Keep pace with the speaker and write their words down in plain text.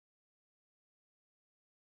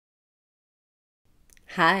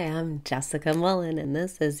Hi, I'm Jessica Mullen, and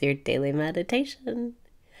this is your daily meditation.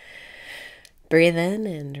 Breathe in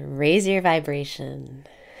and raise your vibration.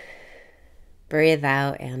 Breathe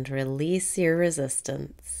out and release your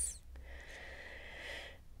resistance.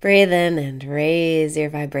 Breathe in and raise your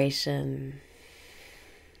vibration.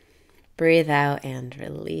 Breathe out and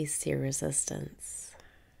release your resistance.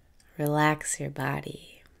 Relax your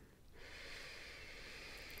body.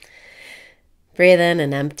 Breathe in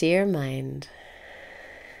and empty your mind.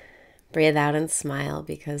 Breathe out and smile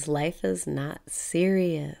because life is not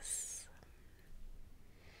serious.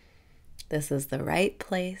 This is the right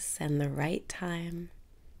place and the right time.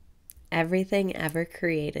 Everything ever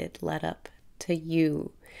created led up to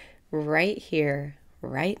you right here,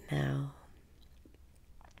 right now.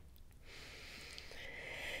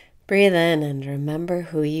 Breathe in and remember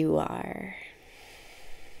who you are.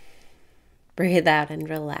 Breathe out and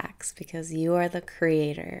relax because you are the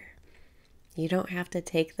creator. You don't have to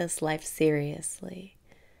take this life seriously.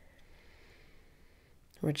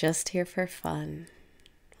 We're just here for fun.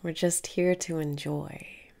 We're just here to enjoy.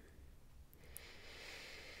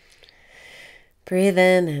 Breathe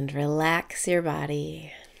in and relax your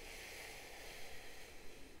body.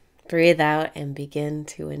 Breathe out and begin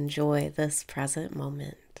to enjoy this present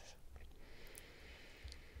moment.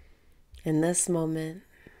 In this moment,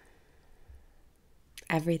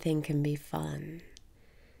 everything can be fun.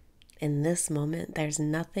 In this moment, there's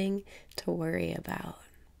nothing to worry about.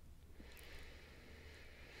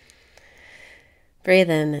 Breathe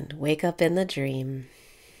in and wake up in the dream.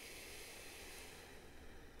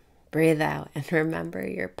 Breathe out and remember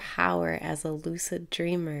your power as a lucid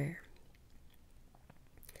dreamer.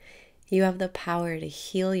 You have the power to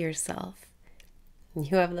heal yourself.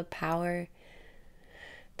 You have the power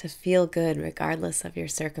to feel good regardless of your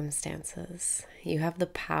circumstances. You have the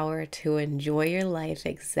power to enjoy your life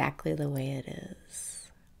exactly the way it is.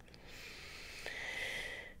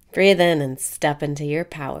 Breathe in and step into your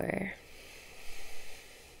power.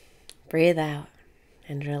 Breathe out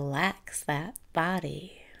and relax that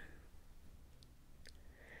body.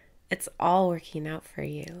 It's all working out for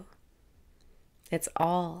you. It's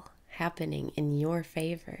all happening in your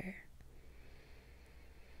favor.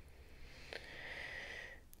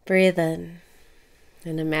 Breathe in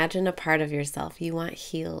and imagine a part of yourself you want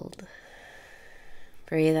healed.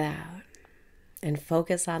 Breathe out and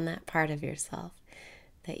focus on that part of yourself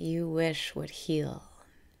that you wish would heal.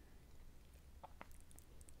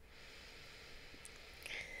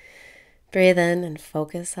 Breathe in and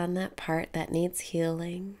focus on that part that needs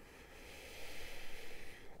healing.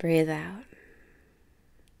 Breathe out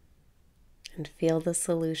and feel the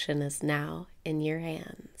solution is now in your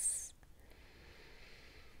hands.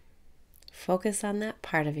 Focus on that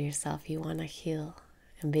part of yourself you want to heal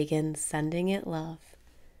and begin sending it love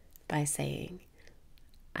by saying,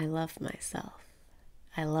 I love myself.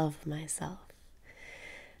 I love myself.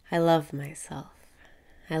 I love myself.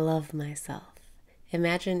 I love myself.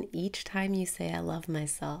 Imagine each time you say I love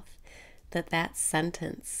myself, that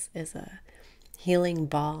sentence is a healing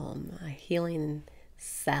balm, a healing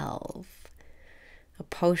salve, a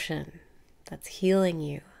potion that's healing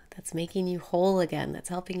you, that's making you whole again, that's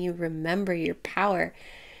helping you remember your power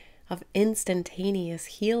of instantaneous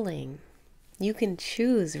healing. You can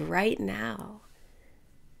choose right now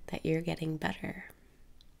that you're getting better.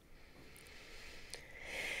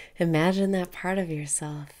 Imagine that part of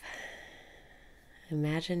yourself.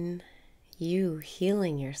 Imagine you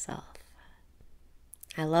healing yourself.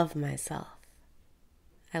 I love myself.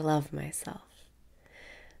 I love myself.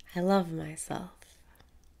 I love myself.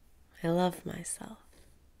 I love myself.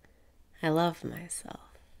 I love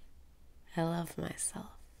myself. I love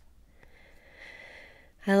myself.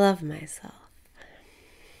 I love myself.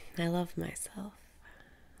 I love myself.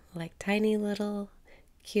 Like tiny little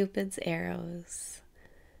Cupid's arrows,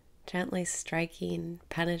 gently striking,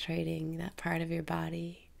 penetrating that part of your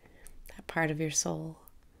body, that part of your soul.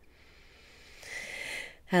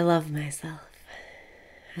 I love myself.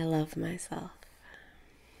 I love myself.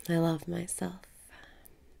 I love myself.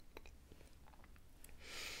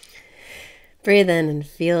 Breathe in and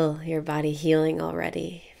feel your body healing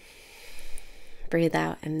already. Breathe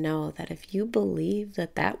out and know that if you believe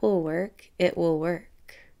that will work, it will work.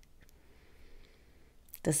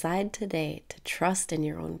 Decide today to trust in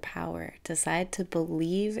your own power. Decide to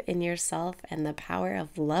believe in yourself and the power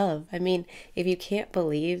of love. I mean, if you can't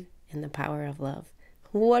believe in the power of love,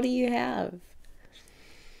 what do you have?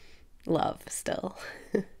 Love still.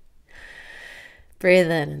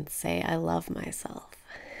 Breathe in and say, I love myself.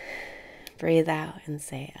 Breathe out and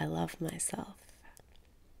say, I love myself.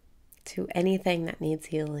 To anything that needs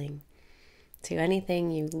healing, to anything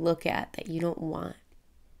you look at that you don't want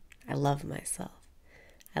I love myself.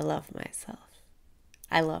 I love myself.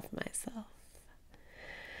 I love myself.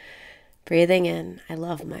 Breathing in, I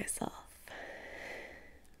love myself.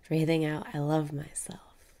 Breathing out, I love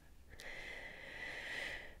myself.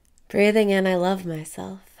 Breathing in, I love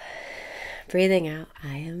myself. Breathing out,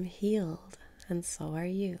 I am healed, and so are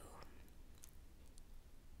you.